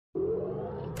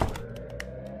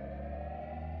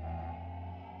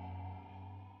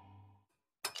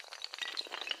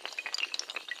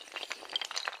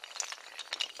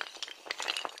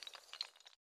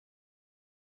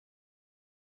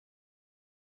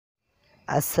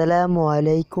আসসালামু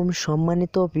আলাইকুম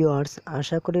সম্মানিত ভিউয়ার্স,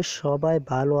 আশা করি সবাই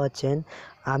ভালো আছেন।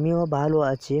 আমিও ভালো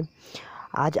আছি।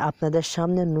 আজ আপনাদের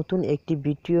সামনে নতুন একটি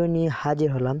ভিডিও নিয়ে হাজির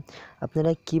হলাম।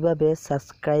 আপনারা কিভাবে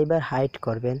সাবস্ক্রাইবার হাইড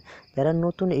করবেন। যারা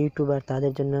নতুন ইউটিউবার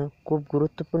তাদের জন্য খুব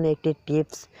গুরুত্বপূর্ণ একটি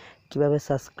টিপস, কিভাবে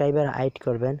সাবস্ক্রাইবার হাইড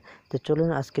করবেন। তো চলুন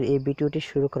আজকের এই ভিডিওটি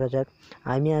শুরু করা যাক।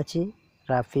 আমি আছি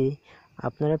রাফি।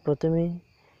 আপনারা প্রথমেই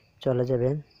চলে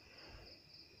যাবেন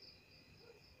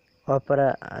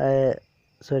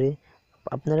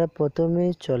আপনারা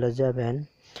প্রথমেই চলে যাবেন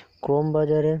ক্রোম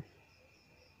বাজারে।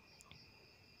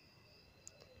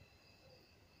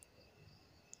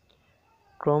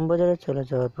 চলে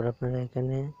যাওয়ার পর আপনারা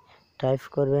এখানে টাইপ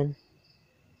করবেন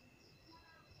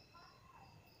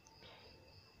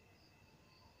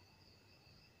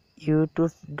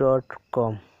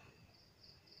youtube.com।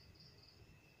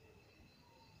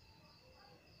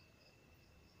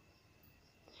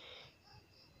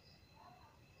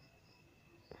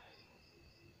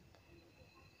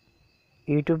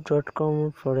 youtube.com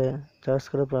পরে সার্চ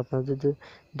করার পর আপনার যদি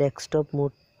ডেস্কটপ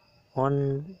মোড অন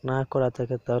না করা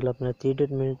থাকে তাহলে আপনারা 3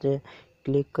 ডট মেনুতে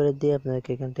ক্লিক করে দিয়ে আপনাকে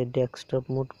এখান থেকে ডেস্কটপ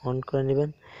মোড অন করে নেবেন।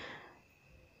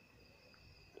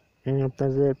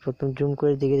 আপনাদের প্রথম জুম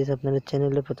করে দেখিয়ে দিচ্ছি, আপনারা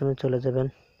চ্যানেলে প্রথমে চলে যাবেন।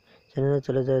 চ্যানেলে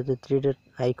চলে যাওয়ার 3 ডট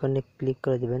আইকনে ক্লিক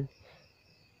করে দিবেন।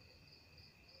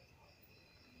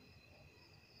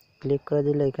 ক্লিক করে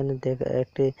দিলে এখানে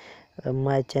একটি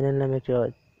মাই চ্যানেল নামে একটি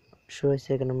শো হয়েছে,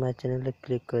 এখানে মাই চ্যানেলে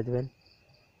ক্লিক করে দিবেন।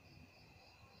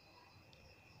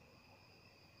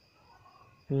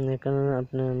 এখানে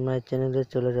আপনার মাই চ্যানেলে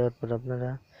চলে যাওয়ার পর আপনারা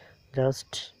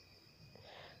জাস্ট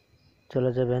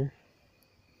চলে যাবেন।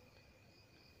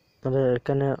 আপনারা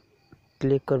এখানে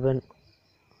ক্লিক করবেন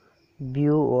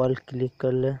ভিউ অল। ক্লিক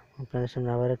করলে আপনাদের সামনে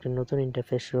আবার একটা নতুন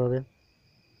ইন্টারফেস শুরু হবে।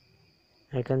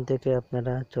 এখান থেকে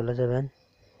আপনারা চলে যাবেন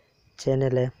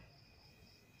চ্যানেলে।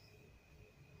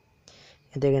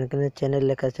 দেখেন এখানে চ্যানেল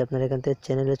লেখা আছে, আপনারা এখান থেকে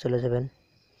চ্যানেলে চলে যাবেন।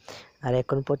 আর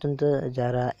এখন পর্যন্ত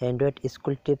যারা অ্যান্ড্রয়েড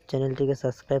স্কুল টিপ চ্যানেলটিকে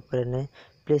সাবস্ক্রাইব করে নেয়,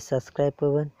 প্লিজ সাবস্ক্রাইব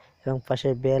করবেন এবং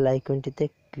পাশের বেল আইকনটিতে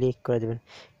ক্লিক করে দেবেন।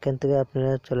 এখান থেকে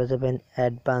আপনারা চলে যাবেন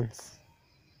অ্যাডভান্স।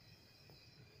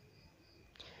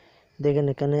 দেখেন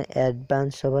এখানে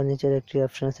অ্যাডভান্স সবার নিচের একটি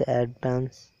অপশন আছে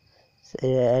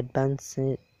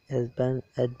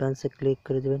অ্যাডভান্সে ক্লিক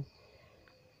করে দেবেন।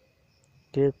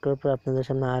 ক্লিক করার পর আপনাদের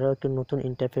সামনে আরও একটি নতুন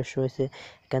ইন্টারফেস রয়েছে।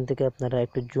 এখান থেকে আপনারা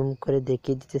একটু জুম করে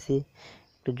দেখিয়ে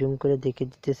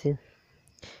দিতেছি।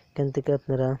 এখান থেকে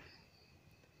আপনারা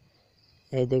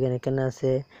এই দেখেন এখানে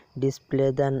আছে display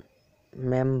the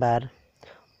member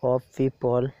of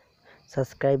people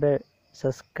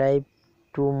subscribe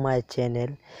to my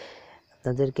channel.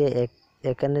 আপনাদেরকে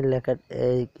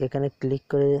এখানে ক্লিক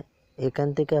করে এখান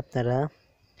থেকে আপনারা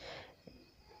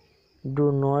do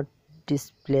not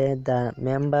display the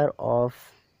member of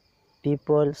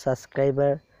people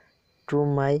subscriber to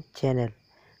my channel,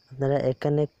 আপনারা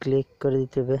এখানে ক্লিক করে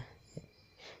দিতে হবে।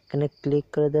 এখানে ক্লিক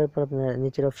করে দেওয়ার পর আপনারা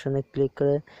নিচের অপশনে ক্লিক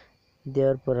করে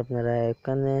দেওয়ার পর আপনারা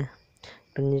এখানে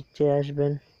নিচে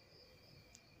আসবেন।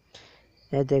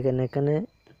 এই দেখেন এখানে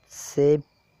সেভ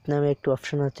নামে একটু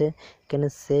অপশন আছে, এখানে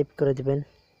সেভ করে দিবেন।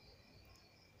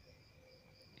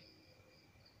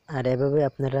 আর এভাবে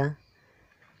আপনারা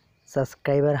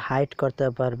সাবস্ক্রাইবার হাইড করতে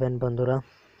পারবেন। বন্ধুরা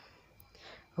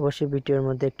অবশ্যই ভিডিওর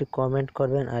মধ্যে একটি কমেন্ট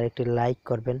করবেন আর একটি লাইক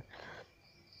করবেন।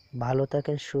 ভালো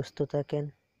থাকেন, সুস্থ থাকেন।